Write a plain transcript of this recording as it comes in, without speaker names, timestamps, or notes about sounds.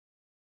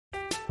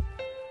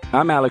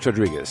I'm Alex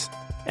Rodriguez.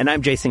 And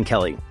I'm Jason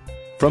Kelly.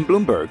 From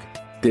Bloomberg,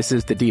 this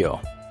is The Deal.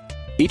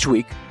 Each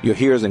week, you'll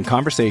hear us in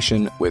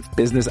conversation with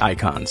business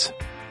icons.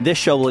 This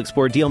show will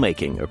explore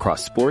deal-making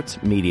across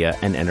sports, media,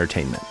 and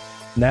entertainment.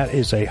 That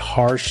is a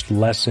harsh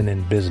lesson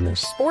in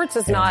business. Sports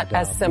is not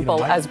as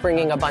simple as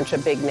bringing a bunch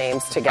of big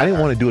names together. I didn't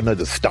want to do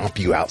another stomp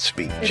you out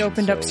speech. It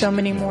opened up so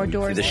many more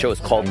doors. The show is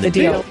called The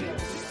Deal.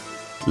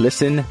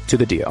 Listen to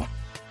The Deal.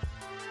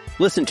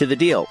 Listen to The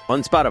Deal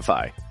on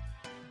Spotify.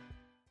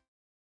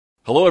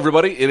 Hello,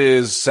 everybody. It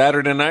is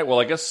Saturday night, well,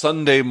 I guess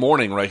Sunday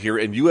morning right here,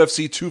 and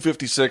UFC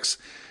 256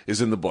 is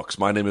in the books.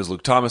 My name is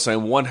Luke Thomas. I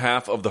am one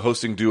half of the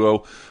hosting duo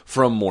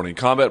from Morning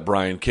Combat.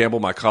 Brian Campbell,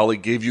 my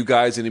colleague, gave you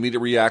guys an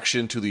immediate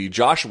reaction to the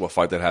Joshua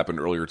fight that happened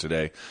earlier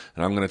today,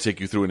 and I'm going to take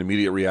you through an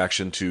immediate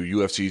reaction to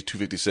UFC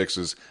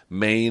 256's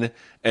main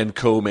and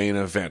co-main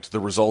event. The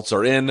results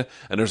are in,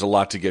 and there's a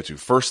lot to get to.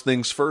 First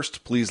things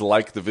first, please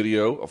like the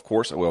video, of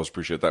course. I always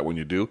appreciate that when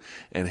you do,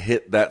 and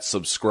hit that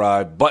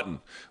subscribe button.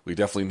 We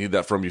definitely need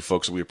that from you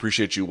folks. We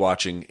appreciate you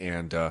watching,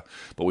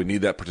 but we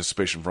need that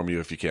participation from you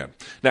if you can.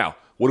 Now,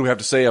 what do we have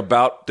to say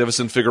about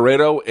Deiveson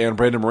Figueiredo and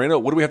Brandon Moreno?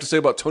 What do we have to say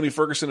about Tony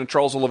Ferguson and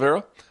Charles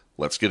Oliveira?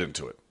 Let's get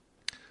into it.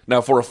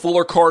 Now, for a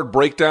fuller card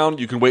breakdown,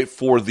 you can wait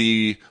for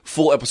the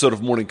full episode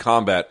of Morning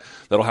Combat.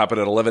 That'll happen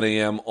at 11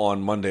 a.m.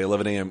 on Monday,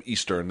 11 a.m.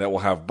 Eastern. That will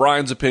have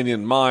Brian's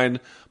opinion, mine,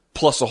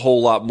 plus a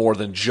whole lot more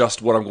than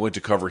just what I'm going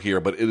to cover here.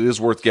 But it is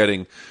worth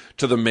getting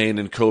to the main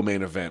and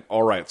co-main event.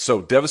 All right,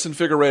 so Deiveson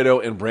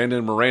Figueiredo and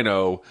Brandon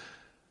Moreno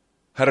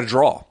had a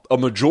draw, a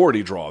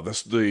majority draw.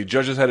 The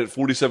judges had it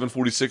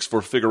 47-46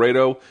 for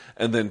Figueiredo,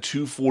 and then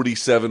 2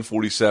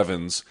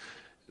 47-47s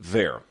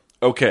there.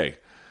 Okay,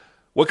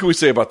 what can we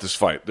say about this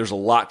fight? There's a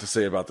lot to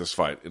say about this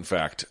fight, in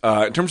fact.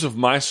 In terms of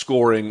my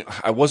scoring,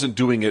 I wasn't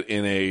doing it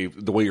in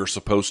the way you're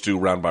supposed to,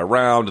 round by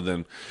round, and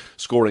then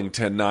scoring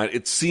 10-9.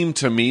 It seemed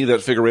to me that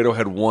Figueiredo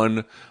had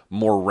won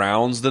more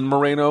rounds than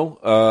Moreno,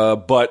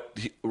 but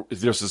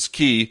this is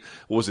key.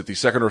 What was it, the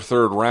second or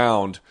third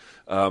round?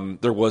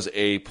 There was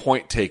a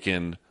point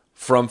taken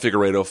from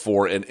Figueiredo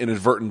for an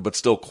inadvertent but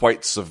still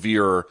quite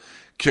severe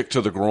kick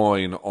to the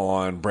groin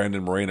on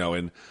Brandon Moreno,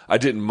 and I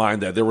didn't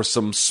mind that. There were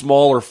some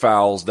smaller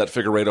fouls that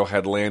Figueiredo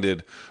had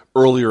landed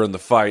earlier in the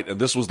fight,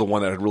 and this was the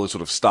one that had really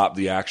sort of stopped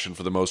the action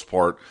for the most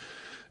part.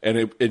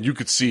 And you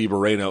could see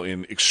Moreno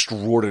in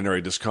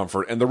extraordinary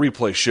discomfort, and the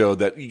replay showed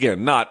that,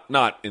 again,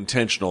 not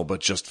intentional, but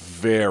just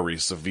very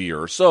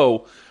severe.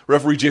 So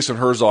referee Jason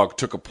Herzog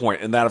took a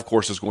point, and that, of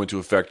course, is going to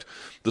affect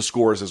the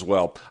scores as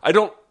well.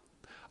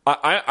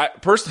 I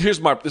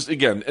personally,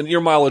 again, and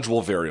your mileage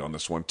will vary on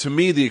this one. To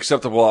me, the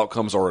acceptable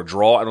outcomes are a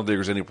draw. I don't think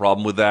there's any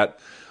problem with that,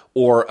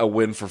 or a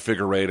win for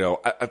Figueiredo.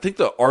 I think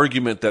the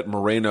argument that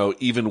Moreno,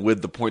 even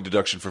with the point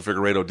deduction for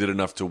Figueiredo, did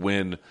enough to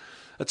win,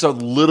 that's a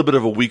little bit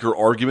of a weaker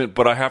argument,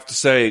 but I have to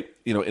say,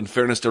 in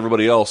fairness to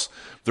everybody else,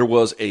 there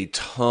was a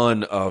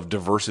ton of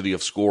diversity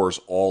of scores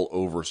all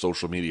over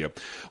social media.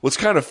 What's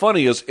kind of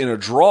funny is in a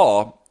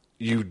draw,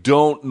 you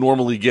don't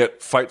normally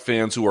get fight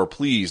fans who are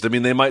pleased. I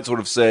mean, they might sort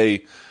of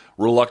say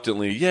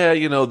reluctantly, yeah,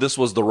 this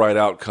was the right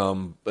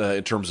outcome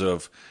in terms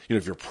of,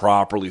 if you're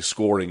properly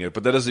scoring it,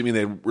 but that doesn't mean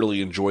they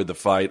really enjoyed the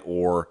fight,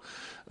 or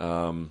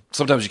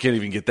sometimes you can't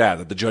even get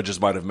that the judges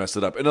might have messed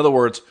it up. In other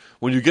words,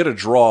 when you get a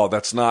draw,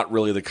 that's not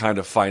really the kind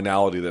of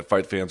finality that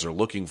fight fans are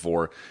looking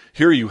for.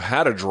 Here you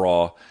had a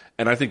draw,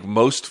 and I think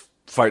most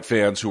fight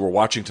fans who were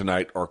watching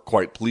tonight are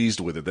quite pleased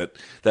with it.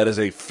 That is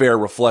a fair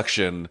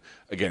reflection,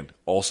 again,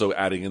 also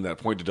adding in that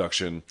point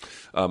deduction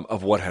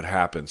of what had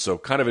happened. So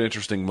kind of an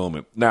interesting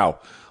moment. Now,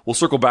 we'll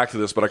circle back to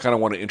this, but I kind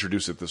of want to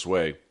introduce it this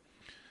way.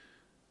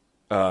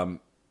 Some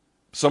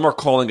are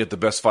calling it the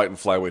best fight in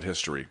flyweight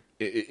history.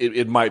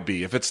 It might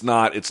be. If it's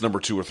not, it's number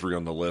 2 or 3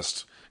 on the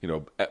list,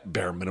 at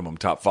bare minimum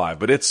top 5.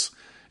 But it's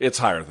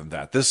higher than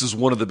that. This is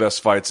one of the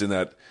best fights in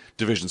that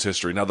division's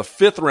history. Now, the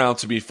 5th round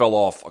to me fell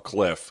off a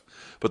cliff,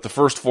 but the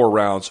first 4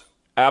 rounds,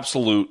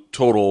 absolute,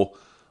 total,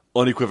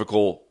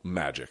 unequivocal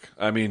magic.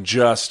 I mean,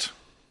 just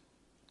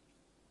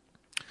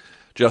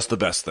the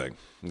best thing,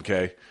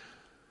 okay?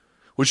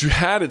 What you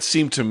had, it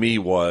seemed to me,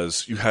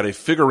 was you had a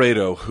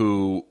Figueiredo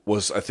who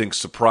was, I think,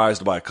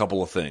 surprised by a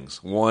couple of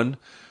things. One,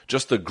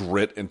 just the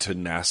grit and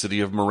tenacity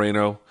of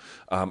Moreno.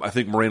 I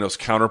think Moreno's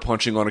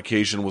counterpunching on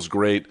occasion was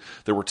great.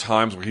 There were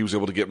times where he was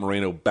able to get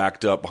Moreno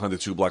backed up behind the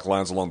 2 black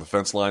lines along the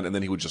fence line, and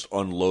then he would just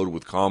unload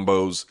with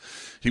combos.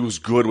 He was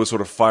good with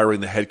sort of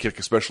firing the head kick,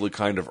 especially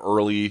kind of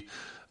early.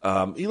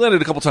 He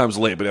landed a couple times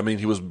late, but I mean,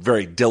 he was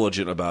very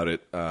diligent about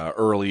it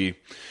early.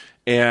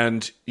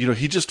 And,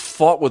 he just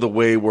fought with a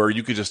way where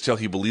you could just tell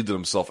he believed in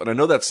himself. And I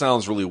know that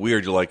sounds really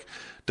weird. You're like,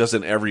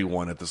 doesn't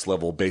everyone at this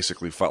level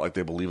basically fight like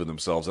they believe in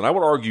themselves? And I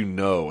would argue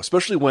no,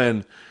 especially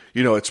when,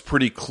 it's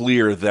pretty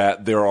clear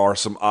that there are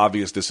some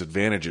obvious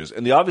disadvantages.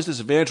 And the obvious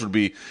disadvantage would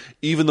be,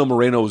 even though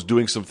Moreno was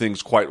doing some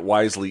things quite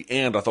wisely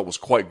and I thought was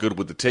quite good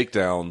with the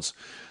takedowns,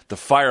 the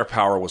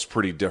firepower was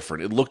pretty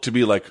different. It looked to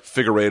me like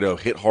Figueiredo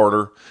hit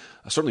harder,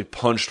 certainly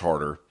punched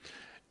harder.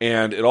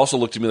 And it also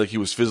looked to me like he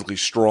was physically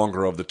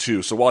stronger of the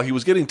two. So while he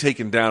was getting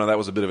taken down, and that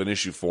was a bit of an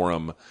issue for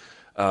him,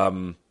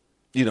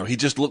 he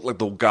just looked like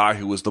the guy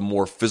who was the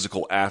more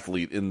physical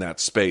athlete in that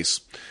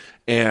space.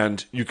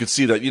 And you could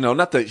see that,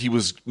 not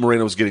that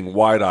Moreno was getting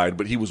wide-eyed,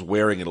 but he was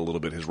wearing it a little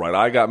bit. His right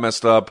eye got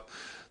messed up.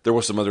 There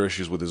were some other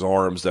issues with his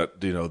arms that,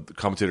 the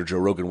commentator Joe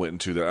Rogan went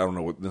into that I don't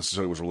know what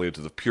necessarily was related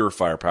to the pure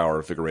firepower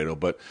of Figueiredo.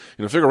 But,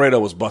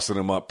 Figueiredo was busting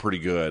him up pretty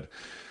good.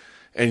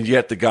 And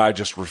yet the guy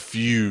just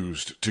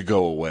refused to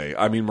go away.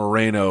 I mean,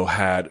 Moreno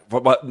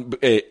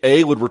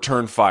would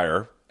return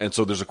fire. And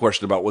so there's a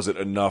question about was it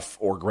enough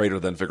or greater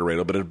than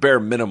Figueiredo. But at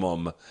bare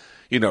minimum,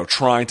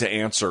 trying to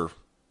answer,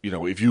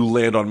 if you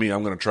land on me,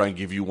 I'm going to try and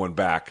give you one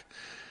back.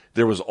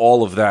 There was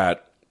all of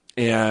that.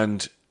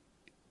 And,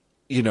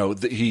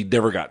 he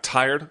never got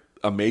tired.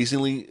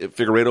 Amazingly,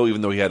 Figueiredo,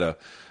 even though he had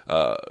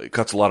he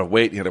cuts a lot of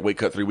weight, he had a weight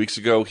cut 3 weeks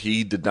ago,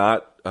 he did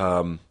not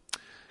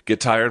get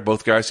tired.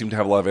 Both guys seemed to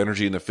have a lot of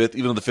energy in the fifth,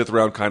 even though the fifth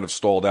round kind of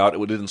stalled out. It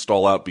didn't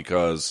stall out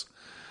because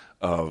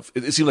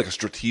it seemed like a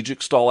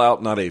strategic stall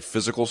out, not a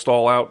physical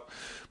stall out.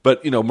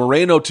 But,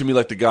 Moreno to me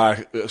like the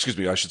guy,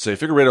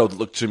 Figueiredo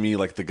looked to me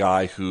like the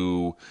guy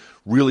who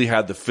really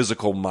had the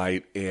physical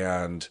might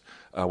and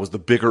was the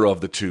bigger of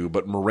the two.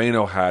 But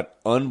Moreno had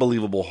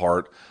unbelievable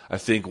heart, I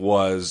think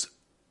was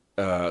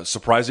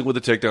surprising with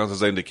the takedowns,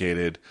 as I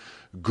indicated,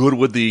 good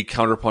with the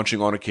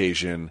counterpunching on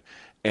occasion,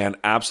 and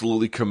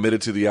absolutely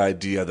committed to the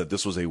idea that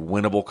this was a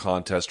winnable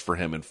contest for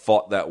him and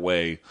fought that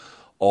way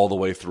all the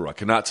way through. I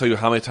cannot tell you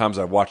how many times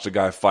I've watched a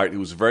guy fight who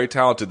was very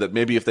talented that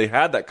maybe if they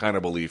had that kind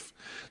of belief,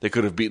 they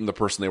could have beaten the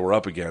person they were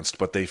up against,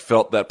 but they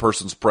felt that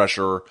person's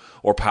pressure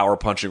or power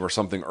punching or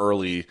something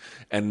early,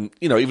 and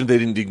even if they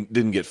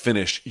didn't get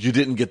finished, you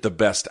didn't get the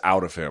best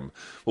out of him.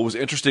 What was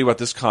interesting about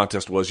this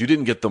contest was you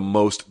didn't get the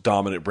most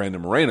dominant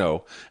Brandon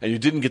Moreno, and you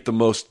didn't get the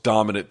most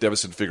dominant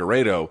Deiveson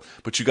Figueiredo,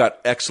 but you got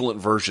excellent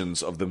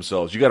versions of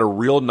themselves. You got a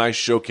real nice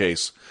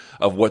showcase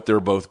of what they're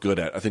both good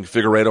at. I think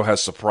Figueiredo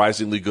has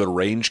surprisingly good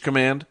range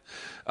command.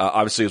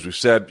 Obviously, as we've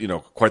said,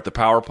 quite the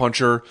power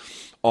puncher.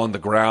 On the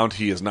ground,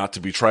 he is not to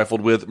be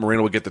trifled with.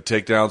 Moreno would get the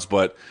takedowns,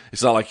 but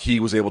it's not like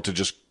he was able to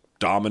just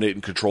dominate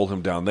and control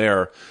him down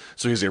there.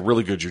 So he's a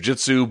really good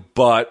jiu-jitsu,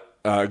 but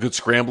good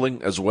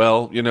scrambling as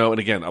well. And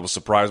again, I was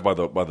surprised by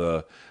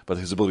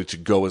his ability to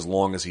go as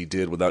long as he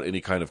did without any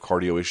kind of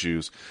cardio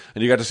issues.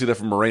 And you got to see that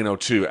from Moreno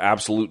too.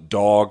 Absolute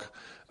dog,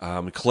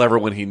 clever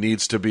when he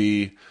needs to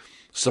be,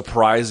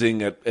 surprising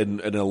in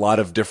a lot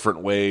of different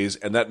ways,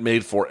 and that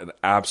made for an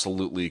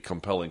absolutely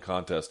compelling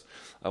contest.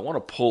 I want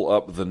to pull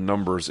up the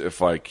numbers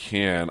if I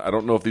can. I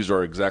don't know if these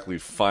are exactly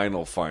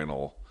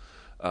final,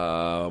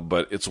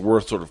 but it's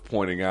worth sort of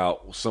pointing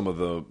out some of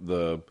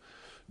the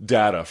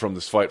data from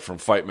this fight from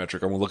Fight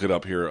Metric. I'm going to look it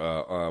up here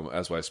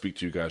as I speak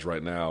to you guys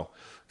right now.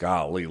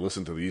 Golly,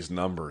 listen to these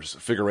numbers.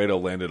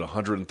 Figueiredo landed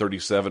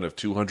 137 of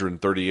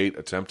 238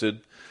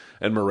 attempted,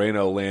 and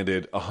Moreno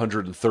landed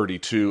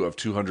 132 of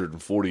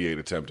 248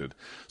 attempted.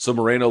 So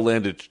Moreno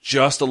landed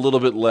just a little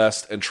bit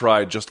less and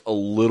tried just a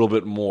little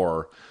bit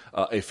more.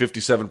 A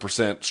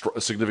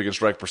 57% significant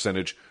strike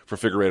percentage for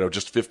Figueiredo,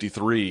 just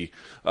 53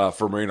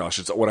 for Moreno.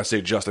 When I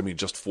say just, I mean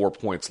just 4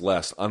 points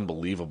less.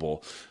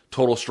 Unbelievable.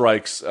 Total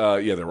strikes,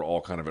 they were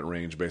all kind of at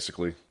range,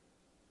 basically.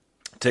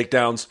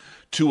 Takedowns,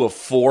 2 of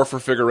 4 for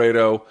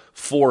Figueiredo,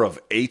 4 of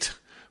 8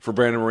 for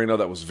Brandon Moreno.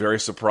 That was very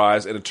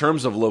surprised. And in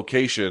terms of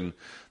location,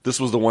 this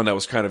was the one that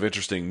was kind of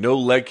interesting. No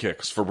leg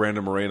kicks for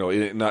Brandon Moreno,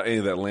 not any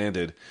that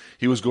landed.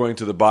 He was going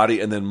to the body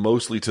and then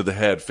mostly to the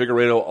head.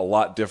 Figueiredo, a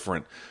lot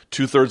different.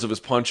 2/3 of his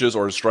punches,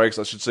 or his strikes,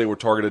 I should say, were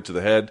targeted to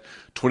the head,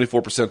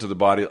 24% to the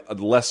body,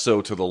 less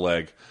so to the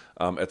leg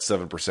at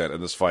 7%.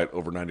 And this fight,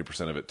 over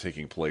 90% of it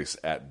taking place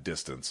at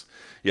distance.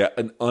 Yeah,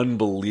 an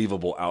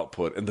unbelievable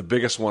output. And the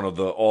biggest one of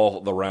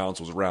all the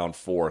rounds was round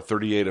 4.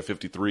 38 of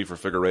 53 for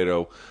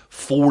Figueiredo,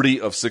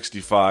 40 of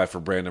 65 for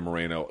Brandon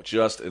Moreno.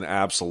 Just an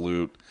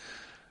absolute...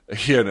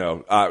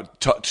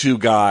 two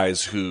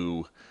guys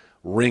who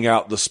wring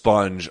out the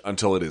sponge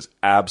until it is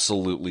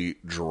absolutely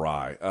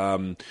dry.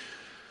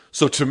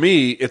 So to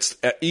me, it's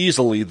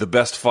easily the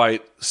best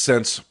fight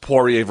since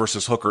Poirier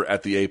versus Hooker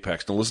at the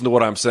Apex. Now listen to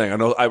what I'm saying. I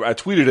know I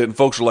tweeted it and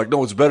folks were like,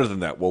 no, it's better than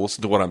that. Well,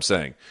 listen to what I'm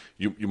saying.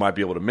 You might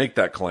be able to make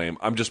that claim.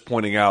 I'm just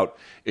pointing out,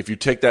 if you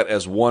take that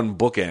as one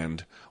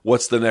bookend,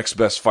 what's the next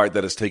best fight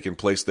that has taken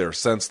place there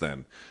since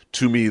then?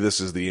 To me, this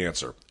is the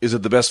answer. Is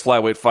it the best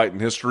flyweight fight in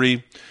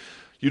history?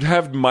 You'd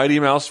have Mighty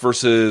Mouse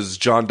versus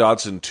John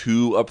Dodson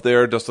 2 up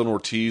there. Dustin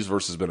Ortiz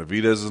versus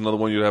Benavidez is another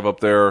one you'd have up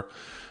there.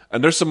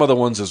 And there's some other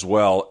ones as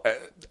well.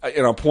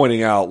 And I'm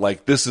pointing out,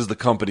 like, this is the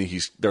company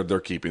they're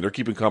keeping. They're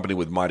keeping company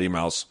with Mighty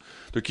Mouse.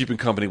 They're keeping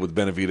company with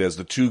Benavidez,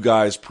 the two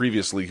guys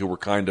previously who were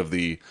kind of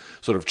the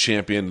sort of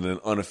champion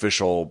and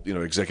unofficial,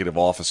 executive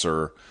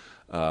officer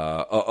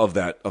of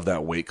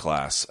that weight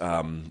class.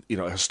 A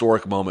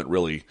historic moment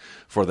really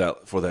for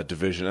that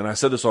division. And I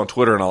said this on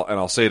Twitter, and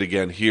I'll say it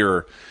again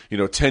here.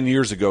 10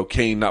 years ago,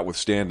 Kane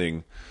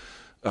notwithstanding,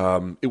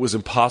 it was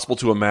impossible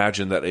to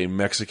imagine that a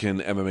Mexican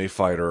MMA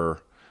fighter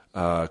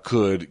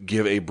could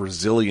give a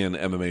Brazilian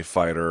MMA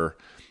fighter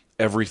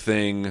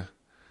everything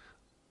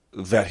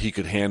that he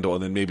could handle,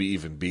 and then maybe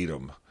even beat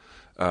him.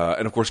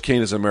 And of course,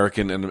 Kane is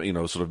American and,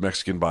 sort of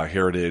Mexican by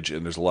heritage,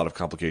 and there's a lot of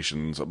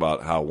complications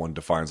about how one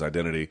defines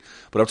identity.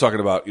 But I'm talking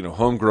about,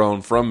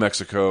 homegrown from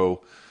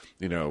Mexico,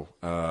 grew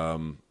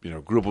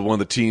up with one of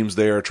the teams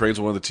there, trains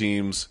with one of the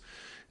teams,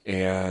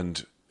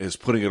 and is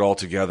putting it all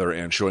together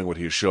and showing what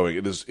he is showing.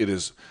 It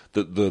is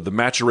the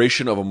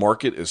maturation of a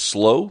market is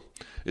slow.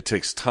 It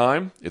takes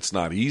time. It's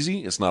not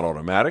easy. It's not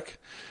automatic,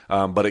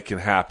 but it can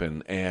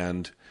happen.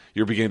 And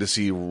you're beginning to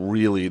see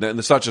really, and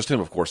it's not just him,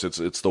 of course.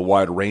 It's the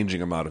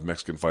wide-ranging amount of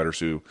Mexican fighters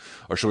who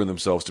are showing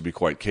themselves to be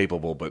quite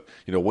capable. But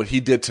what he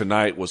did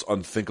tonight was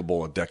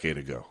unthinkable a decade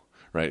ago,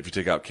 right? If you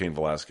take out Cain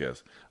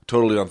Velasquez,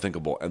 totally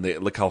unthinkable. And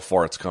look how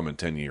far it's come in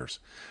 10 years.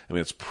 I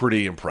mean, it's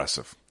pretty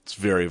impressive. It's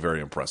very,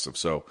 very impressive.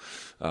 So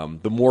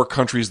the more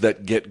countries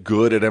that get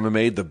good at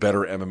MMA, the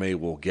better MMA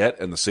will get,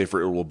 and the safer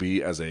it will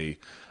be as a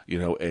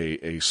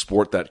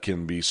sport that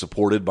can be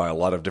supported by a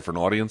lot of different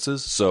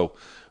audiences. So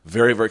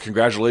very, very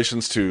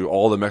congratulations to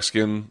all the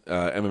Mexican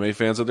MMA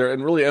fans out there,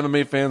 and really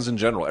MMA fans in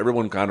general.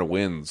 Everyone kind of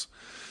wins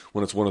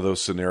when it's one of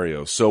those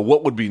scenarios. So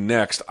what would be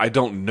next? I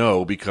don't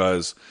know,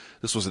 because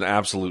this was an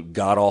absolute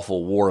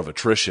god-awful war of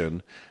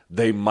attrition.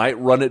 They might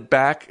run it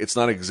back. It's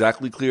not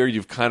exactly clear.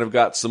 You've kind of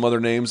got some other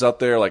names out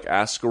there, like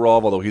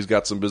Askarov, although he's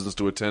got some business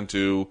to attend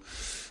to.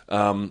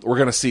 We're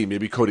going to see.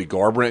 Maybe Cody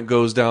Garbrandt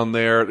goes down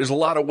there. There's a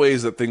lot of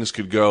ways that things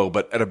could go,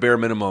 but at a bare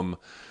minimum,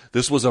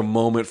 this was a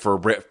moment for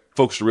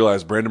folks to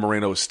realize Brandon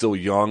Moreno is still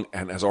young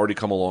and has already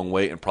come a long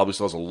way and probably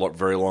still has a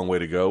very long way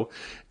to go.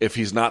 If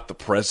he's not the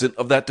president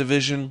of that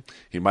division,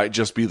 he might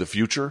just be the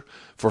future.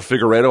 For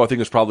Figueiredo, I think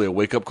it's probably a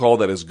wake-up call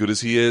that as good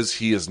as he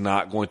is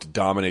not going to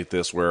dominate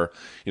this where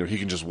he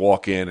can just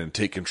walk in and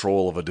take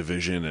control of a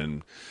division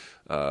and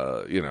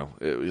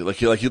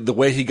the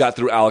way he got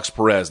through Alex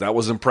Perez, that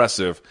was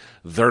impressive.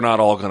 They're not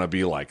all going to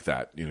be like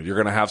that. You're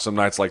going to have some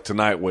nights like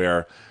tonight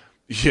where,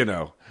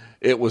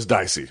 it was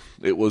dicey.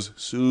 It was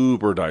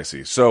super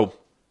dicey. So,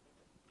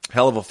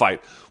 hell of a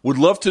fight. Would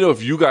love to know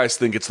if you guys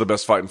think it's the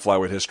best fight in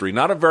flyweight history.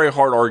 Not a very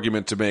hard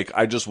argument to make.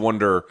 I just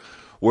wonder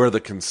where the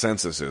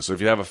consensus is. So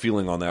if you have a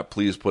feeling on that,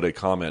 please put a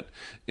comment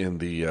in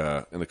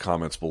the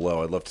comments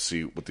below. I'd love to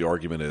see what the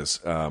argument is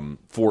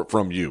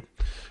from you,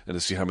 and to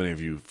see how many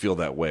of you feel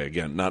that way.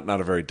 Again, not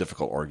a very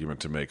difficult argument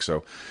to make.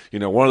 So,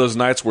 one of those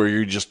nights where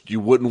you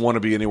wouldn't want to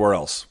be anywhere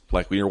else.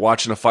 Like when you're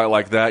watching a fight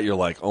like that, you're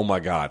like, oh my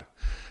God,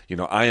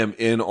 I am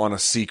in on a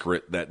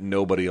secret that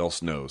nobody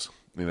else knows.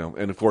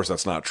 And of course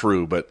that's not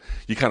true, but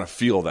you kind of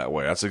feel that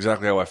way. That's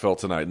exactly how I felt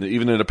tonight. And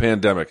even in a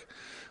pandemic,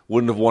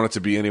 wouldn't have wanted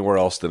to be anywhere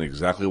else than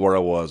exactly where I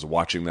was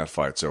watching that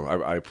fight. So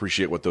I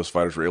appreciate what those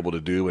fighters were able to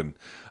do, and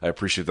I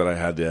appreciate that I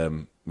had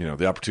the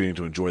opportunity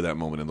to enjoy that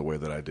moment in the way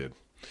that I did.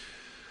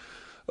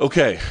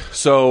 Okay,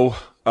 so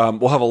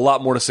we'll have a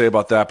lot more to say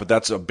about that, but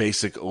that's a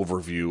basic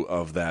overview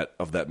of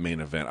that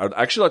main event. I'd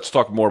actually like to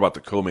talk more about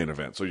the co-main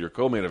event. So your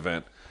co-main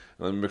event,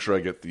 let me make sure I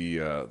get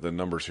the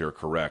numbers here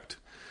correct.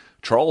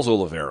 Charles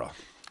Oliveira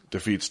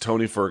defeats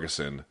Tony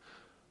Ferguson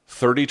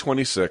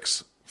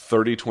 30-26,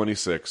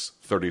 30-26,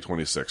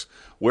 30-26.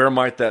 Where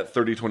might that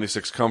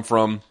 30-26 come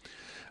from?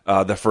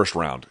 The first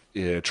round.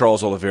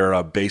 Charles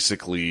Oliveira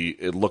basically,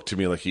 it looked to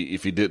me like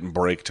if he didn't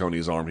break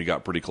Tony's arm, he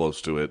got pretty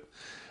close to it,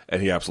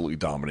 and he absolutely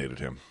dominated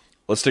him.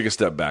 Let's take a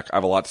step back. I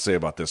have a lot to say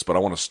about this, but I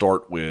want to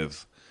start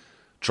with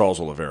Charles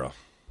Oliveira.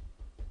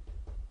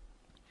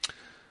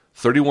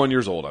 31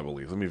 years old, I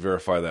believe. Let me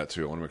verify that,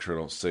 too. I want to make sure I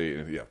don't say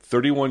anything. Yeah,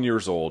 31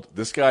 years old.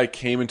 This guy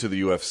came into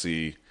the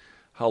UFC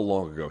how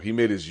long ago? He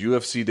made his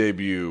UFC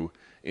debut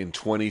in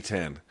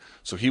 2010.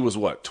 So he was,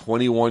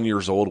 21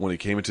 years old when he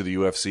came into the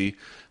UFC?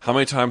 How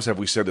many times have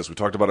we said this? We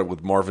talked about it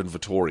with Marvin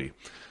Vettori.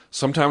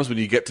 Sometimes when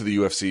you get to the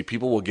UFC,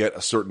 people will get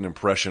a certain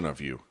impression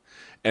of you.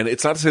 And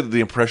it's not to say that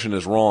the impression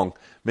is wrong.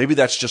 Maybe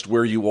that's just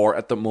where you are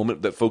at the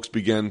moment that folks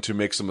begin to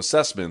make some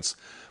assessments.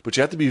 But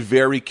you have to be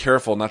very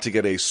careful not to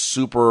get a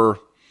super,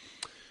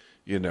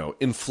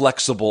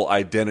 inflexible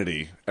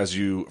identity as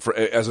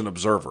an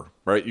observer,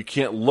 right? You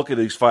can't look at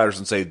these fighters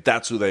and say,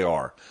 that's who they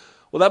are.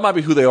 Well, that might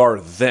be who they are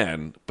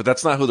then, but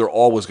that's not who they're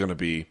always going to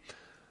be.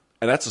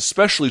 And that's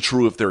especially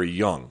true if they're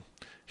young.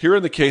 Here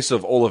in the case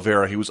of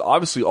Oliveira, he was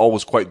obviously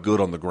always quite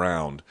good on the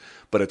ground,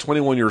 but at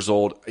 21 years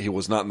old, he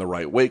was not in the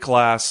right weight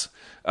class.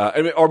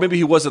 Or maybe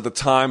he was at the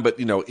time, but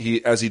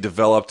as he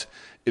developed,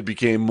 it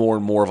became more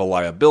and more of a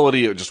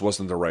liability. It just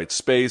wasn't the right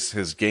space.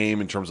 His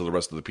game, in terms of the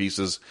rest of the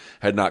pieces,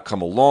 had not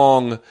come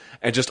along.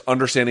 And just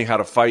understanding how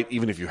to fight,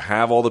 even if you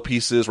have all the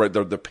pieces, right?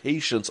 The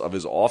patience of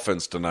his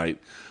offense tonight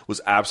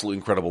was absolutely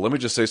incredible. Let me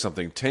just say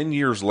something. 10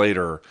 years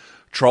later,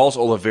 Charles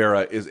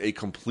Oliveira is a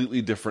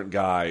completely different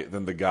guy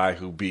than the guy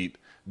who beat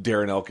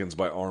Darren Elkins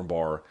by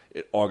armbar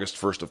at August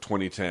 1st of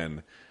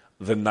 2010,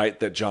 the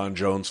night that John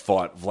Jones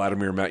fought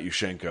Vladimir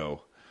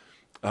Matyushenko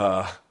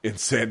in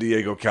San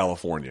Diego,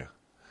 California,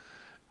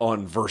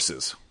 on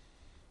Versus.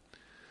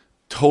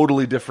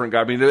 Totally different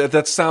guy. I mean,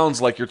 that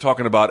sounds like you're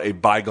talking about a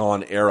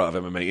bygone era of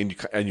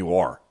MMA, and you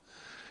are.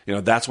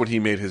 That's when he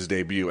made his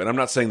debut. And I'm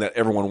not saying that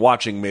everyone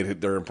watching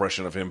made their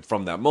impression of him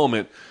from that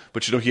moment,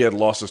 but, he had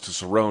losses to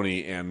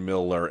Cerrone and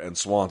Miller and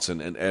Swanson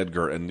and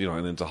Edgar and,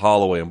 and into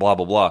Holloway and blah,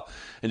 blah, blah.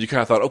 And you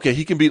kind of thought, okay,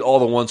 he can beat all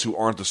the ones who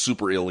aren't the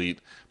super elite,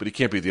 but he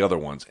can't beat the other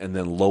ones. And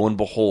then lo and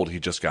behold, he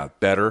just got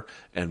better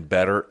and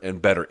better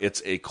and better.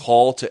 It's a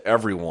call to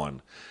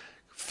everyone.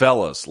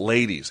 Fellas,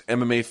 ladies,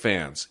 MMA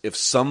fans, if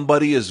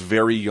somebody is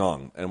very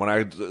young, and when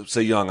I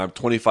say young, I'm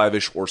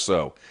 25-ish or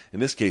so, in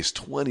this case,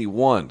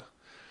 21,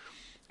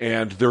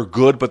 and they're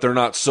good, but they're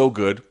not so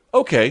good,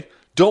 okay,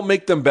 don't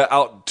make them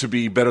out to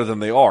be better than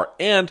they are.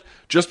 And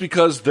just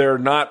because they're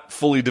not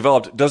fully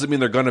developed doesn't mean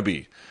they're going to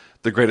be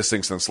the greatest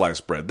thing since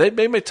sliced bread.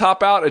 They may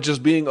top out at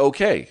just being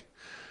okay,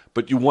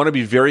 but you want to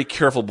be very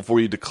careful before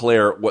you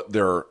declare what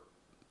their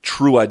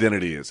true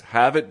identity is.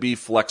 Have it be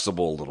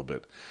flexible a little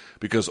bit,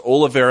 because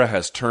Oliveira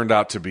has turned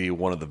out to be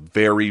one of the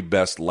very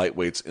best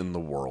lightweights in the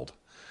world.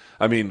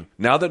 I mean,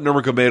 now that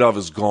Nurmagomedov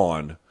is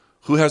gone,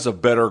 who has a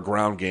better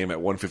ground game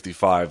at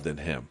 155 than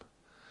him?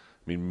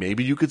 I mean,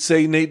 maybe you could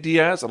say Nate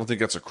Diaz. I don't think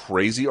that's a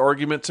crazy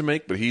argument to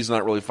make, but he's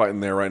not really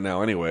fighting there right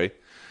now anyway.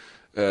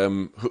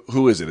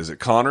 Who is it? Is it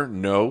Conor?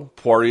 No.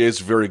 Poirier's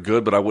very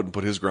good, but I wouldn't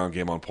put his ground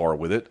game on par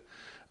with it.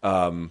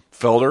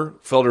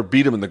 Felder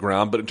beat him in the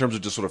ground, but in terms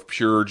of just sort of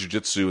pure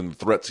jiu-jitsu and the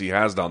threats he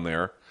has down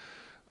there,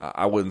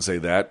 I wouldn't say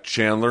that.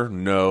 Chandler?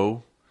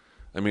 No.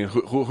 I mean,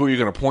 who are you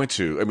going to point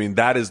to? I mean,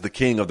 that is the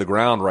king of the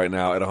ground right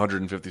now at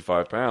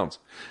 155 pounds.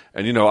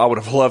 And, I would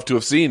have loved to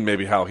have seen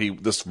maybe how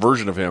this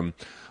version of him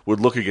would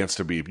look against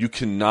Khabib. You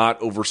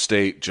cannot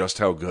overstate just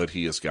how good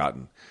he has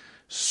gotten.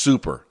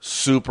 Super,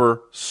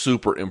 super,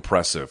 super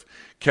impressive.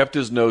 Kept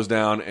his nose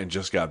down and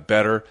just got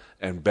better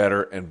and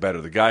better and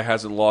better. The guy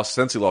hasn't lost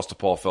since he lost to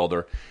Paul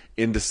Felder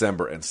in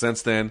December. And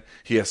since then,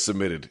 he has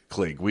submitted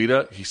Clay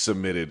Guida. He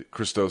submitted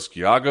Christos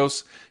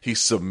Giagos. He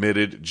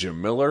submitted Jim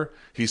Miller.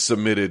 He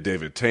submitted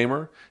David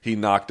Tamer. He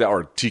knocked out,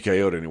 or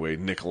TKO'd anyway,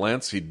 Nick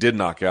Lentz. He did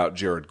knock out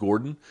Jared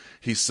Gordon.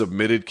 He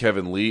submitted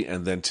Kevin Lee.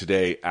 And then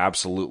today,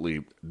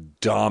 absolutely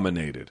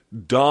dominated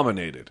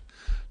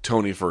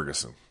Tony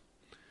Ferguson.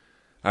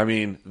 I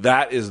mean,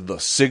 that is the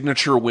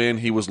signature win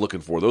he was looking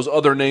for. Those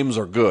other names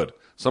are good.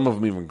 Some of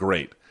them even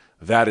great.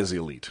 That is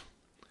elite.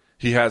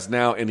 He has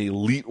now an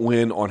elite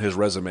win on his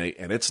resume,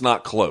 and it's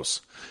not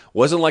close.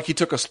 Wasn't like he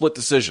took a split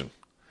decision.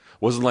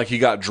 Wasn't like he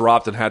got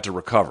dropped and had to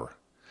recover.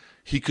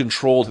 He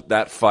controlled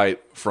that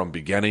fight from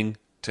beginning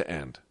to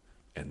end,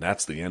 and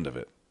that's the end of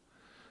it.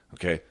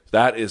 Okay?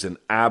 That is an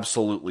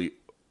absolutely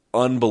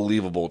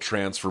unbelievable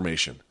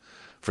transformation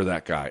for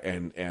that guy,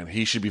 and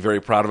he should be very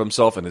proud of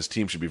himself, and his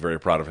team should be very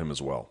proud of him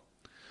as well.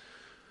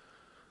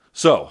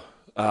 So,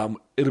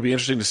 it'll be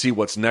interesting to see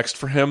what's next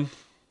for him.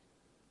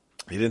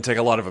 He didn't take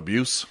a lot of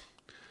abuse.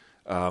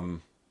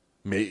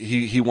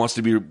 He wants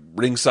to be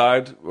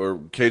ringside or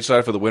cage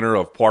side for the winner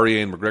of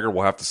Poirier and McGregor.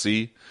 We'll have to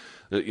see.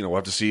 We'll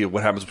have to see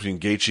what happens between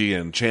Gaethje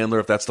and Chandler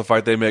if that's the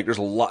fight they make.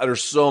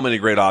 There's so many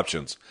great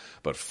options,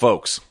 but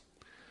folks,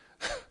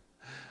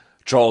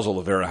 Charles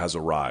Oliveira has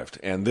arrived,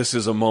 and this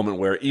is a moment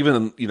where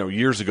even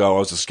years ago I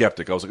was a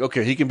skeptic. I was like,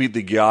 okay, he can beat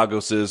the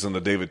Giagoses and the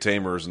David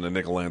Tamers and the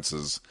Nick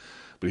Lances,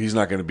 but he's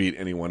not going to beat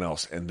anyone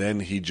else. And then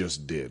he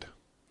just did.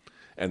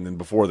 And then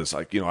before this,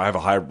 I have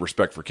a high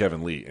respect for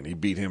Kevin Lee, and he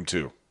beat him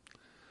too.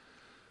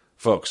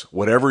 Folks,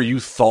 whatever you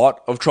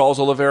thought of Charles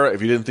Oliveira,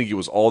 if you didn't think he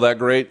was all that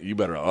great, you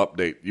better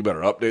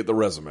update the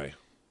resume.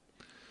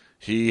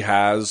 He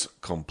has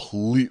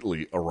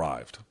completely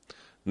arrived.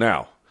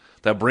 Now,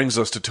 that brings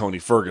us to Tony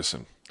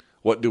Ferguson.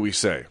 What do we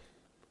say?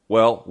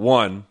 Well,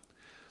 one,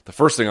 the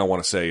first thing I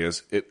want to say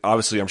is, it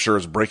obviously I'm sure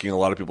is breaking a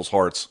lot of people's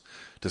hearts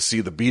to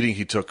see the beating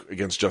he took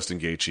against Justin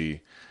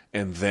Gaethje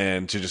and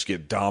then to just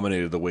get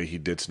dominated the way he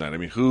did tonight. I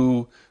mean,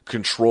 who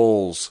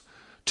controls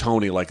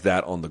Tony like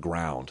that on the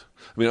ground?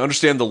 I mean,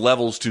 understand the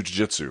levels to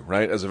jiu-jitsu,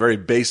 right? As a very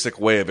basic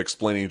way of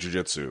explaining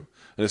jiu-jitsu.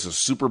 And this is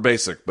super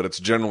basic, but it's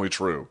generally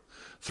true.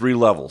 3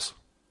 levels.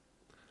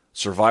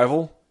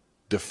 Survival,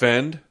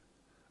 defend,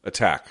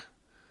 attack.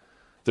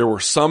 There were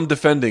some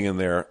defending in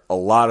there. A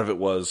lot of it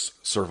was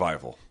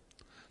survival,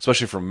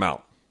 especially from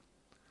mount,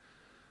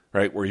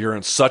 right? Where you're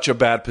in such a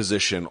bad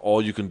position,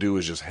 all you can do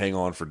is just hang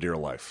on for dear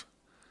life,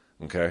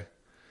 okay?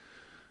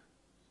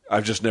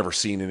 I've just never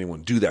seen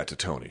anyone do that to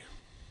Tony.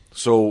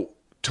 So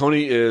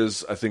Tony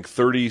is, I think,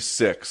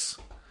 36.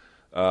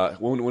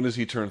 When does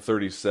he turn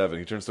 37?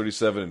 He turns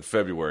 37 in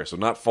February, so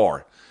not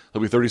far.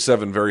 He'll be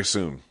 37 very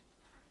soon,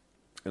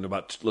 in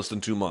about less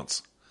than 2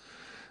 months.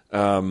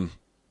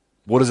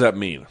 What does that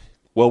mean?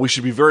 Well, we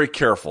should be very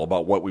careful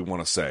about what we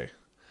want to say.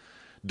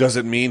 Does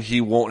it mean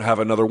he won't have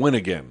another win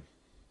again?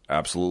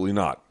 Absolutely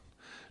not.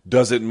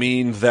 Does it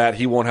mean that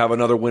he won't have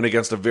another win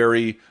against a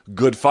very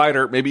good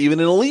fighter, maybe even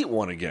an elite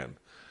one again?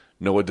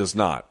 No, it does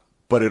not.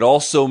 But it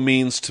also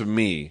means to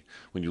me,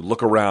 when you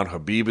look around,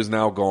 Khabib is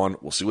now gone.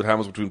 We'll see what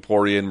happens between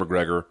Poirier and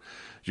McGregor.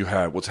 You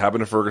have what's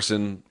happened to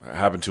Ferguson,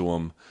 happened to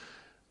him.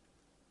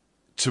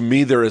 To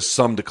me, there is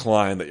some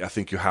decline that I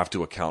think you have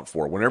to account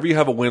for. Whenever you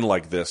have a win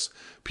like this,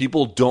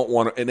 people don't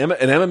want to... In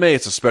MMA,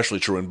 it's especially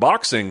true. In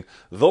boxing,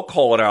 they'll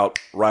call it out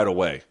right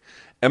away.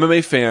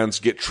 MMA fans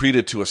get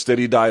treated to a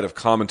steady diet of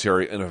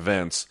commentary and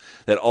events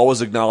that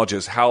always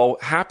acknowledges how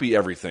happy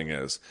everything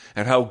is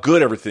and how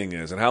good everything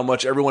is and how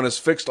much everyone has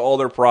fixed all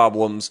their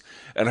problems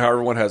and how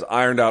everyone has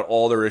ironed out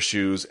all their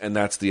issues, and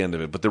that's the end of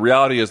it. But the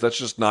reality is that's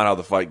just not how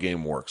the fight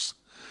game works.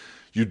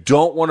 You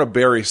don't want to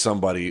bury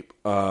somebody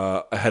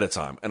ahead of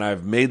time, and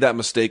I've made that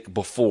mistake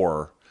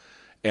before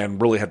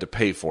and really had to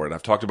pay for it.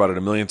 I've talked about it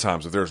a million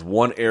times. If there's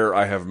one error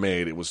I have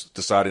made, it was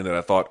deciding that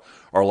I thought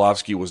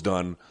Arlovsky was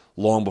done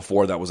long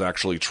before that was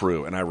actually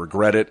true, and I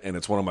regret it, and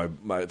it's one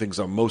of my things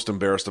I'm most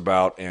embarrassed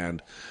about,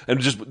 and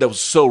just that was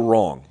so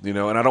wrong, and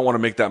I don't want to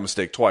make that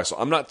mistake twice. So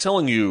I'm not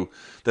telling you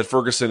that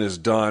Ferguson is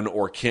done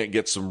or can't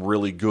get some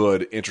really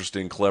good,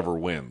 interesting, clever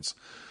wins.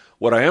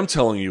 What I am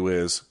telling you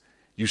is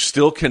you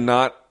still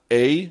cannot,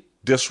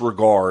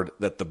 disregard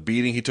that the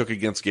beating he took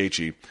against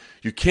Gaethje,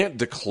 you can't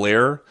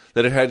declare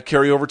that it had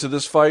carryover to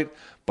this fight,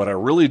 but I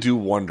really do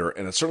wonder,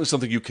 and it's certainly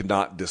something you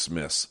cannot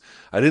dismiss.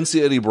 I didn't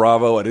see Eddie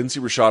Bravo. I didn't see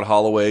Rashad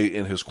Holloway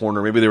in his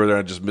corner. Maybe they were there.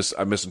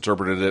 I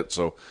misinterpreted it,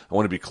 so I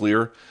want to be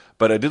clear.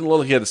 But I didn't look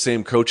like he had the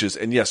same coaches.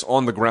 And yes,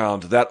 on the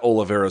ground, that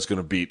Oliveira is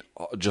going to beat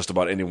just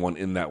about anyone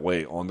in that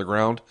way on the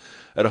ground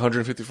at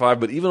 155.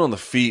 But even on the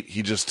feet,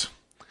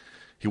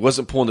 he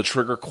wasn't pulling the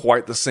trigger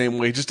quite the same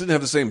way. He just didn't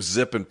have the same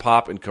zip and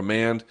pop and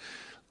command.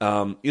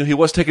 He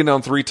was taken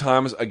down 3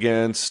 times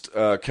against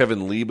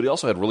Kevin Lee, but he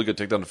also had really good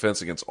takedown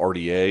defense against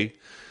RDA.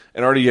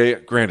 And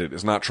RDA, granted,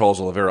 is not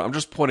Charles Oliveira. I'm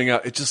just pointing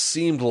out, it just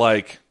seemed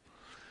like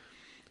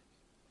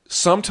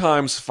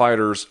sometimes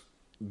fighters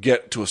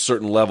get to a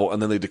certain level and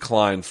then they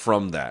decline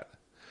from that.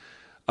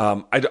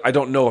 I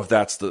don't know if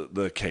that's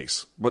the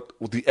case, but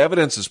the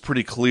evidence is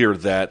pretty clear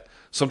that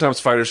sometimes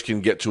fighters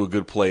can get to a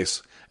good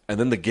place and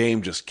then the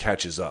game just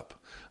catches up.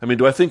 I mean,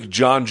 do I think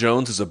John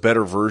Jones is a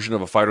better version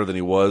of a fighter than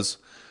he was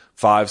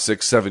 5,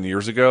 6, 7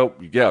 years ago?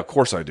 Yeah, of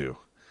course I do.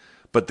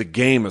 But the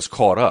game is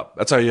caught up.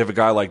 That's how you have a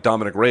guy like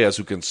Dominic Reyes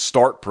who can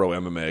start pro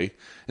MMA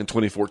in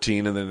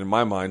 2014 and then, in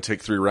my mind,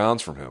 take 3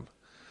 rounds from him.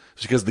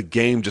 It's because the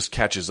game just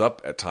catches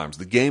up at times.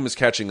 The game is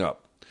catching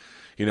up.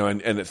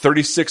 And at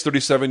 36,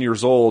 37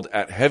 years old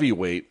at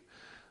heavyweight,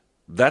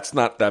 that's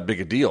not that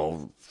big a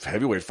deal.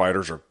 Heavyweight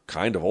fighters are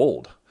kind of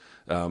old.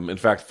 In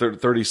fact,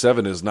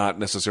 37 is not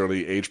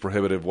necessarily age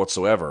prohibitive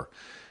whatsoever.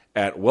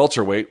 At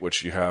welterweight,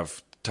 which you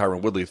have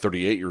Tyron Woodley,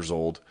 38 years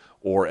old,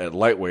 or at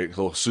lightweight,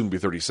 he'll soon be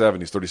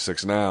 37. He's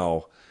 36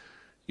 now.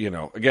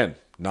 Again,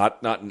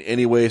 not in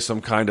any way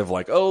some kind of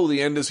like, oh,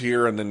 the end is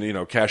here, and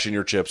then, cash in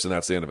your chips, and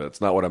that's the end of it.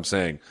 It's not what I'm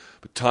saying.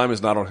 But time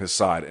is not on his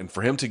side. And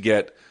for him to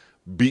get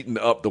beaten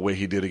up the way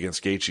he did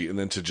against Gaethje, and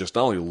then to just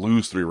not only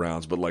lose 3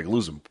 rounds, but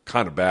lose them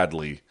kind of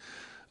badly.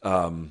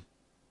 I'm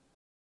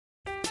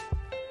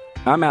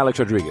Alex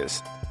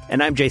Rodriguez.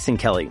 And I'm Jason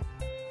Kelly.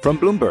 From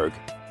Bloomberg,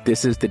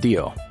 this is The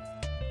Deal.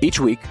 Each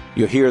week,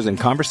 you'll hear us in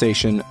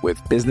conversation with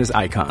business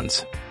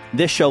icons.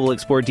 This show will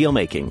explore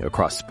deal-making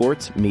across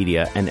sports,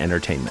 media, and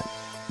entertainment.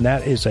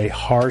 That is a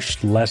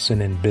harsh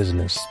lesson in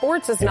business.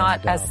 Sports is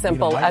not as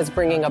simple as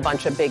bringing a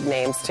bunch of big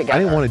names together. I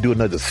didn't want to do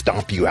another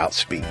stomp you out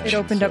speech. It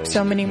opened up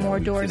so many more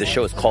doors. The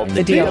show is called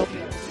The Deal.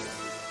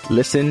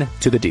 Listen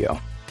to The Deal.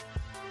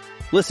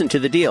 Listen to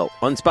The Deal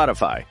on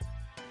Spotify.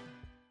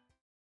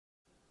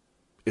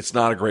 It's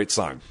not a great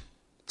sign.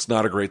 It's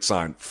not a great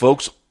sign.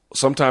 Folks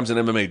sometimes in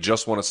MMA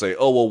just want to say,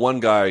 oh, well, one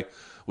guy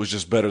was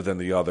just better than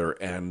the other,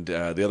 and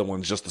the other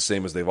one's just the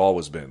same as they've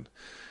always been.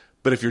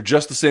 But if you're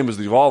just the same as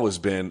you've always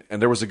been,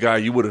 and there was a guy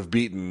you would have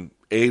beaten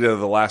 8 of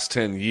the last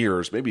 10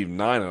 years, maybe even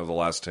 9 of the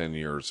last 10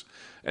 years,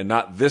 and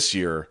not this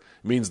year,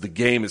 means the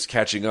game is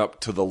catching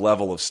up to the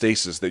level of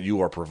stasis that you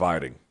are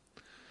providing.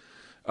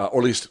 Or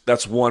at least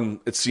that's one,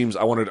 it seems,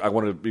 I want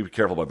to be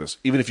careful about this.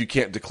 Even if you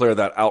can't declare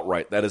that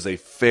outright, that is a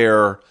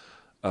fair,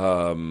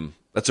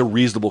 that's a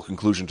reasonable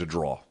conclusion to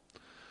draw.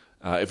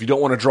 If you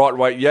don't want to draw it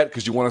right yet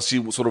because you want to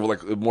see sort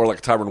of more like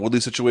a Tyron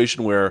Woodley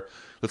situation where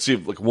let's see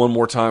one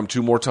more time,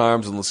 2 more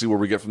times, and let's see where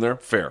we get from there.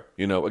 Fair.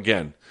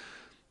 Again,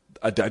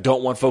 I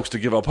don't want folks to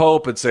give up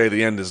hope and say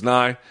the end is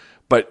nigh,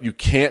 but you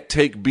can't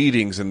take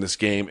beatings in this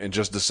game and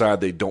just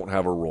decide they don't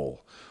have a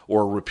role,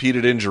 or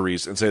repeated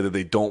injuries and say that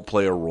they don't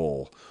play a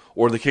role,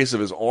 or the case of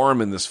his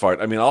arm in this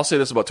fight. I mean, I'll say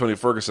this about Tony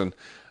Ferguson.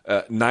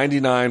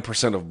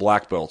 99% of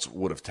black belts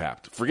would have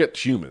tapped. Forget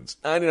humans.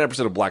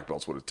 99% of black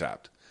belts would have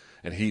tapped.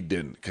 And he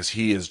didn't, because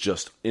he is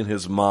just, in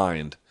his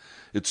mind,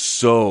 it's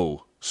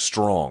so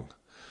strong.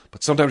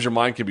 But sometimes your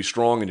mind can be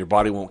strong and your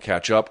body won't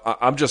catch up.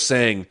 I'm just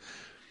saying,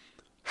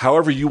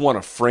 however you want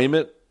to frame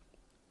it,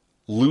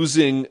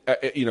 losing,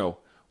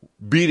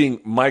 beating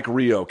Mike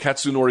Rio,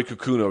 Katsunori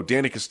Kakuno,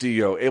 Danny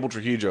Castillo, Abel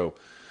Trujillo,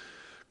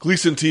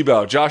 Gleason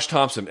Tebow, Josh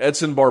Thompson,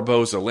 Edson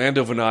Barboza,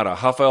 Lando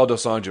Venata, Rafael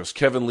Dos Anjos,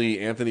 Kevin Lee,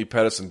 Anthony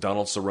Pettis, and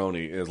Donald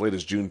Cerrone as late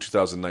as June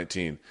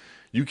 2019.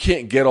 You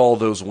can't get all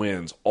those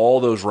wins,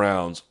 all those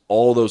rounds,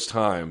 all those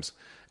times,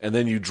 and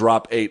then you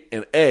drop 8.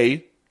 And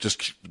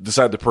just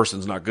decide the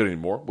person's not good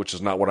anymore, which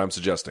is not what I'm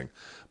suggesting.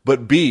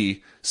 But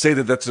B, say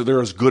that they're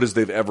as good as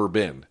they've ever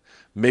been.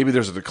 Maybe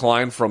there's a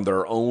decline from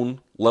their own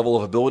level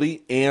of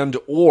ability, and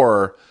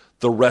or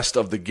the rest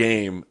of the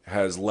game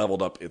has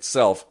leveled up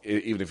itself,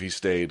 even if he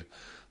stayed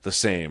the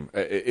same.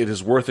 It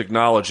is worth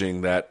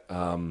acknowledging that,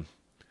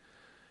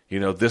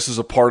 this is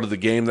a part of the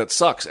game that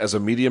sucks. As a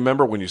media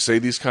member, when you say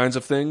these kinds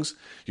of things,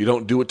 you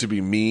don't do it to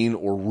be mean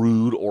or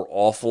rude or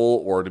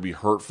awful or to be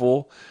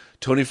hurtful.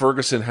 Tony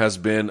Ferguson has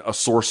been a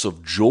source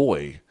of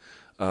joy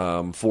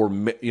for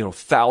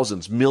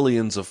thousands,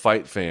 millions of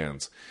fight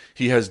fans.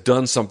 He has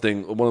done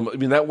something.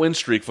 That win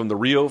streak from the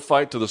Rio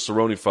fight to the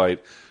Cerrone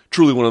fight,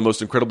 truly one of the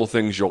most incredible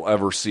things you'll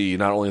ever see,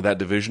 not only in that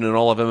division in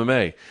all of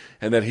MMA,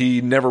 and that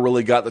he never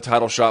really got the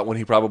title shot when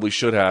he probably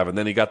should have, and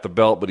then he got the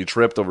belt, but he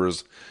tripped over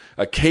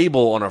a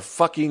cable on a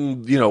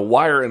fucking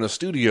wire in a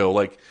studio.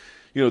 Like,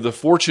 the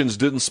fortunes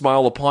didn't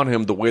smile upon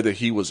him the way that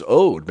he was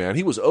owed, man.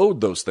 He was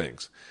owed those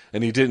things,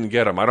 and he didn't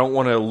get them. I don't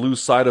want to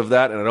lose sight of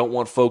that, and I don't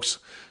want folks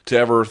to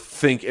ever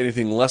think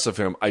anything less of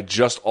him. I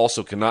just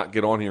also cannot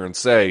get on here and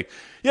say,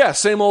 yeah,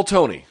 same old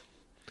Tony.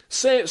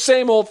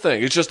 Same old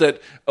thing. It's just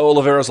that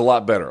Oliveira's a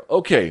lot better.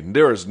 Okay,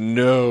 there is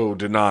no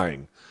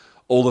denying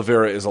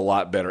Oliveira is a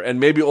lot better. And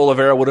maybe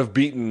Oliveira would have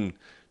beaten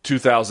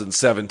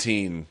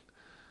 2017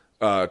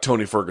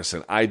 Tony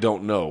Ferguson. I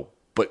don't know.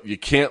 But you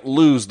can't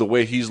lose the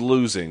way he's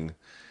losing.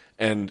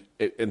 And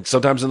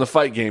sometimes in the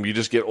fight game, you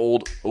just get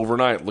old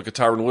overnight. Look at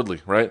Tyron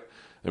Woodley, right?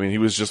 I mean, he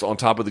was just on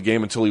top of the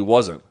game until he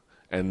wasn't.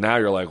 And now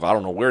you're like, well, I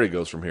don't know where he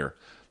goes from here.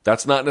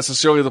 That's not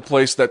necessarily the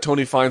place that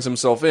Tony finds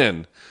himself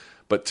in.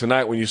 But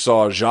tonight when you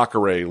saw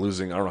Jacare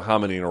losing, I don't know how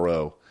many in a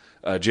row,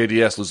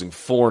 JDS losing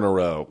 4 in a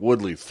row,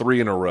 Woodley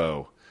 3 in a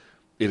row,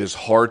 it is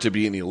hard to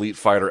be an elite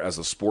fighter as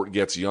the sport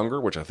gets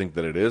younger, which I think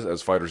that it is,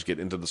 as fighters get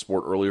into the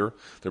sport earlier.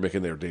 They're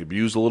making their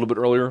debuts a little bit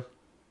earlier.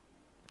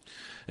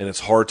 And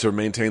it's hard to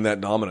maintain that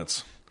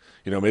dominance.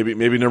 Maybe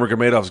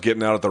Nurmagomedov's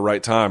getting out at the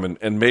right time,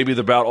 and maybe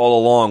the bout all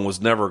along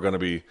was never going to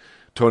be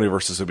Tony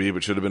versus Khabib.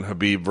 It should have been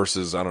Khabib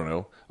versus, I don't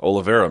know,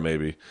 Oliveira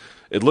maybe.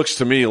 It looks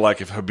to me like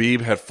if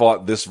Khabib had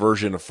fought this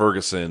version of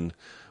Ferguson,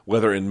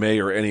 whether in May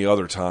or any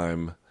other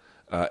time,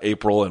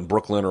 April in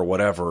Brooklyn or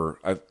whatever,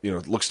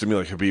 it looks to me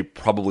like Khabib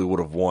probably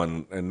would have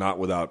won, and not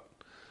without,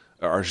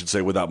 or I should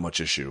say without much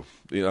issue.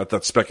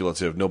 That's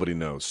speculative. Nobody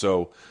knows.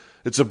 So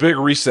it's a big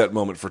reset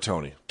moment for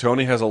Tony.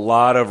 Tony has a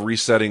lot of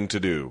resetting to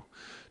do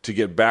to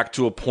get back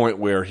to a point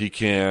where he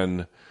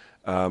can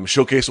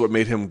showcase what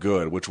made him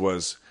good, which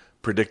was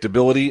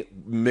predictability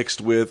mixed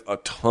with a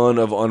ton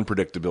of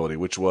unpredictability,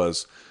 which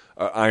was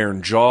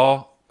iron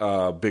jaw,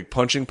 big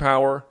punching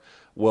power,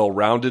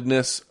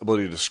 well-roundedness,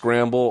 ability to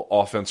scramble,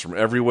 offense from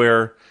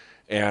everywhere,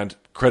 and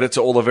credit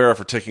to Oliveira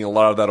for taking a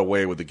lot of that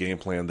away with the game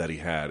plan that he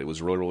had. It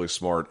was really, really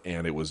smart,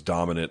 and it was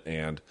dominant,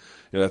 and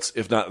that's,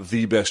 if not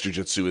the best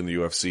jiu-jitsu in the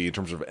UFC in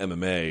terms of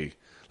MMA,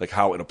 like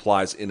how it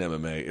applies in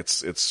MMA.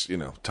 It's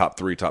top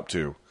 3, top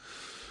 2.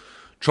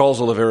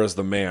 Charles Oliveira is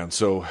the man.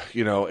 So,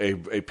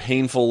 a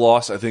painful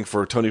loss, I think,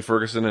 for Tony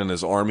Ferguson and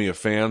his army of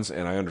fans,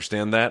 and I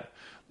understand that.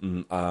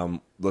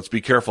 Let's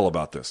be careful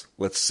about this.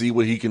 Let's see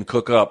what he can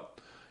cook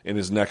up in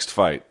his next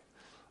fight.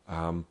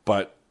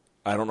 But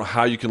I don't know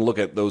how you can look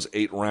at those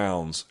 8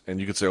 rounds and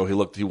you could say,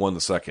 he won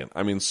the second.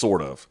 I mean,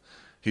 sort of.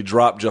 He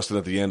dropped Justin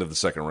at the end of the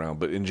second round,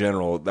 but in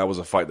general, that was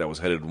a fight that was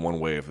headed one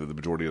way for the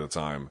majority of the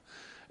time.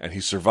 And he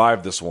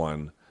survived this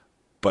one,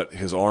 but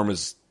his arm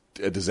is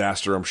a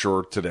disaster, I'm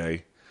sure,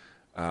 today.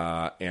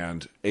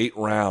 And 8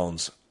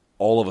 rounds,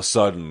 all of a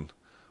sudden,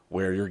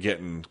 where you're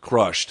getting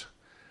crushed,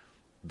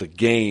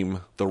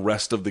 the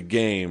rest of the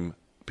game,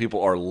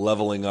 people are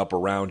leveling up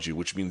around you,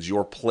 which means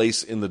your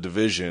place in the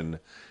division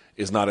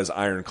is not as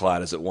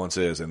ironclad as it once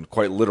is. And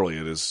quite literally,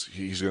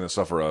 he's going to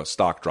suffer a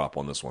stock drop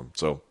on this one.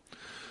 So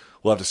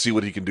we'll have to see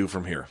what he can do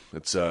from here.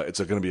 It's going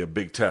to be a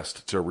big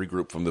test to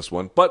regroup from this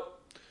one. But,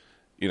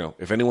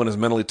 if anyone is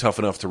mentally tough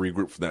enough to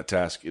regroup from that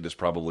task, it is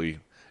probably,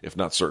 if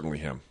not certainly,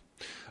 him.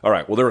 All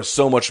right, well, there is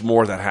so much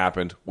more that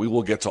happened. We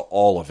will get to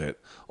all of it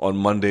on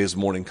Monday's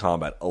Morning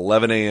Combat,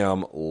 11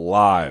 a.m.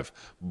 live.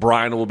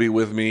 Brian will be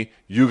with me.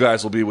 You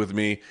guys will be with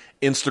me.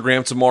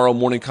 Instagram tomorrow,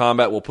 Morning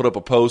Combat. We'll put up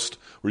a post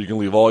where you can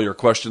leave all your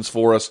questions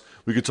for us.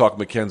 We could talk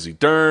Mackenzie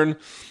Dern.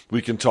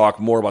 We can talk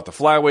more about the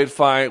flyweight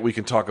fight. We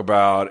can talk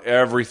about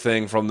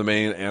everything from the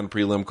main and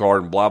prelim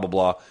card and blah, blah,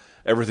 blah.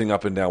 Everything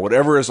up and down.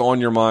 Whatever is on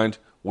your mind,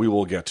 we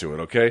will get to it,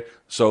 okay?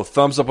 So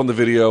thumbs up on the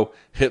video.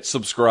 Hit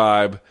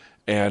subscribe.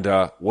 And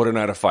what a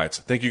night of fights.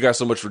 Thank you guys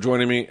so much for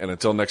joining me. And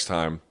until next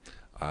time,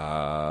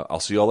 I'll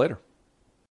see you all later.